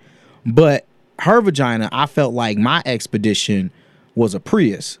smoothly. But her vagina, I felt like my expedition was a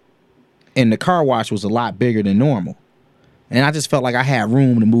Prius, and the car wash was a lot bigger than normal. And I just felt like I had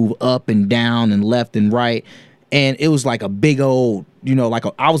room to move up and down and left and right. And it was like a big old,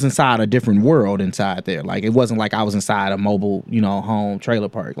 I was inside a different world inside there. Like, it wasn't like I was inside a mobile, home trailer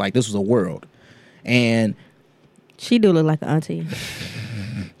park. Like, this was a world. And she do look like an auntie.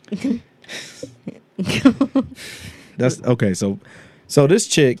 That's okay. So this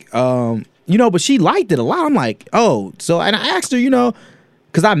chick, but she liked it a lot. I'm like, oh, and I asked her,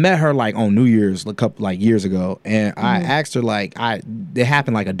 because I met her like on New Year's a couple like years ago, and I asked her it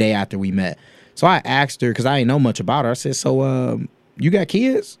happened like a day after we met. So I asked her because I didn't know much about her. I said, so you got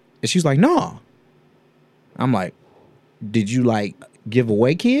kids? And she's like, no. I'm like, did you like give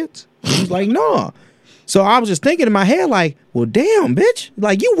away kids? She's like, no. So I was just thinking in my head, like, well, damn, bitch,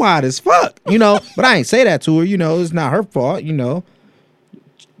 like you wild as fuck, But I ain't say that to her, it's not her fault,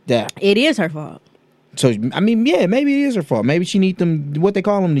 That it is her fault. So I mean, yeah, maybe it is her fault. Maybe she need them, what they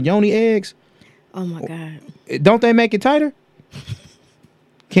call them, the yoni eggs. Oh my God! Don't they make it tighter?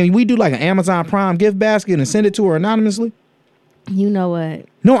 Can we do like an Amazon Prime gift basket and send it to her anonymously? You know what?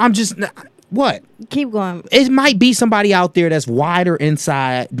 No, I'm just what? Keep going. It might be somebody out there that's wider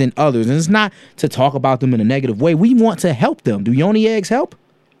inside than others, and it's not to talk about them in a negative way. We want to help them. Do yoni eggs help?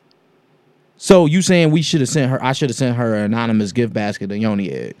 So you saying we should have sent her? I should have sent her an anonymous gift basket of yoni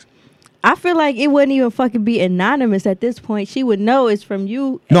eggs. I feel like it wouldn't even fucking be anonymous at this point. She would know it's from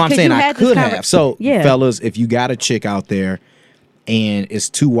you. No, I'm saying I could have. So, fellas, if you got a chick out there and it's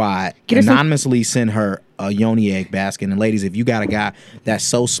too wide, anonymously send her a yoni egg basket. And ladies, if you got a guy that's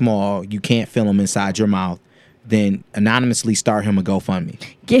so small you can't feel him inside your mouth, then anonymously start him a GoFundMe.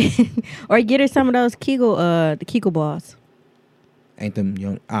 Get her some of those the Kegel balls. Ain't them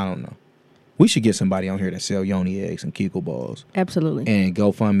yoni? I don't know. We should get somebody on here that sell yoni eggs and Kegel balls. Absolutely. And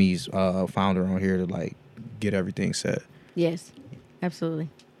GoFundMe's founder on here to like get everything set. Yes, absolutely.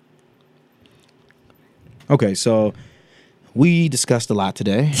 Okay, so we discussed a lot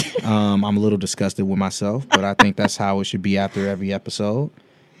today. I'm a little disgusted with myself, but I think that's how it should be after every episode.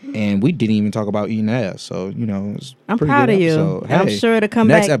 And we didn't even talk about eating ass, so it's I'm pretty proud good of you. episode. I'm sure to come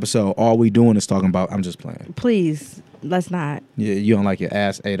next back. Next episode, all we doing is talking about. I'm just playing. Please. Let's not. Yeah, you don't like your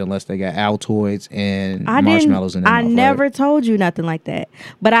ass ate unless they got Altoids and marshmallows in their I mouth, never right? told you nothing like that.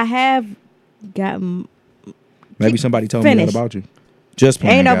 But I have gotten. Maybe somebody told me that about you. Just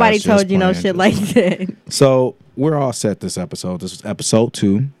playing, ain't nobody guys, told you no shit like that. So we're all set this episode. This is episode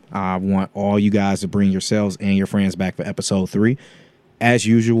 2. I want all you guys to bring yourselves and your friends back for episode 3. As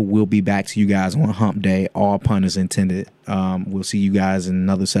usual, we'll be back to you guys on hump day. All pun is intended. We'll see you guys in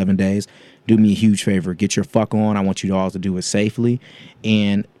another 7 days. Do me a huge favor. Get your fuck on. I want you all to do it safely.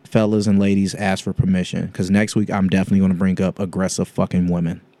 And fellas and ladies, ask for permission. Because next week, I'm definitely going to bring up aggressive fucking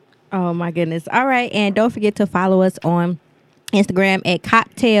women. Oh, my goodness. All right. And don't forget to follow us on Instagram at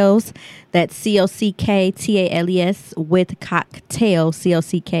Cocktales. That's COCKTALES with Cocktail,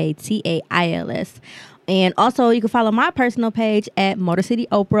 COCKTAILS. And also, you can follow my personal page at Motor City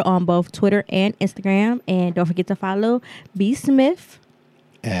Oprah on both Twitter and Instagram. And don't forget to follow B. Smith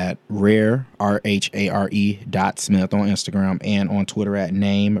at rare RHARE.Smith on Instagram and on Twitter at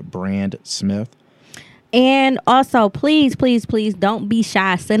 @NameBrandSmith. And also, please, please, please don't be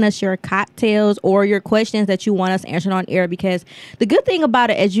shy. Send us your cocktails or your questions that you want us answered on air, because the good thing about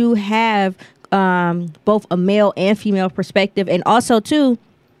it is you have both a male and female perspective. And also, too,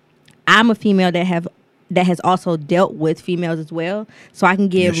 I'm a female that has also dealt with females as well, so I can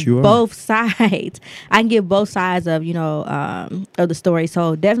give both sides. I can give both sides of of the story.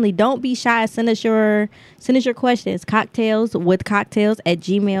 So definitely don't be shy. Send us your questions.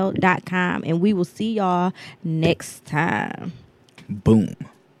 Cocktailswithcocktails@gmail.com, and we will see y'all next time. Boom.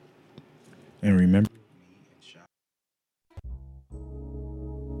 And remember.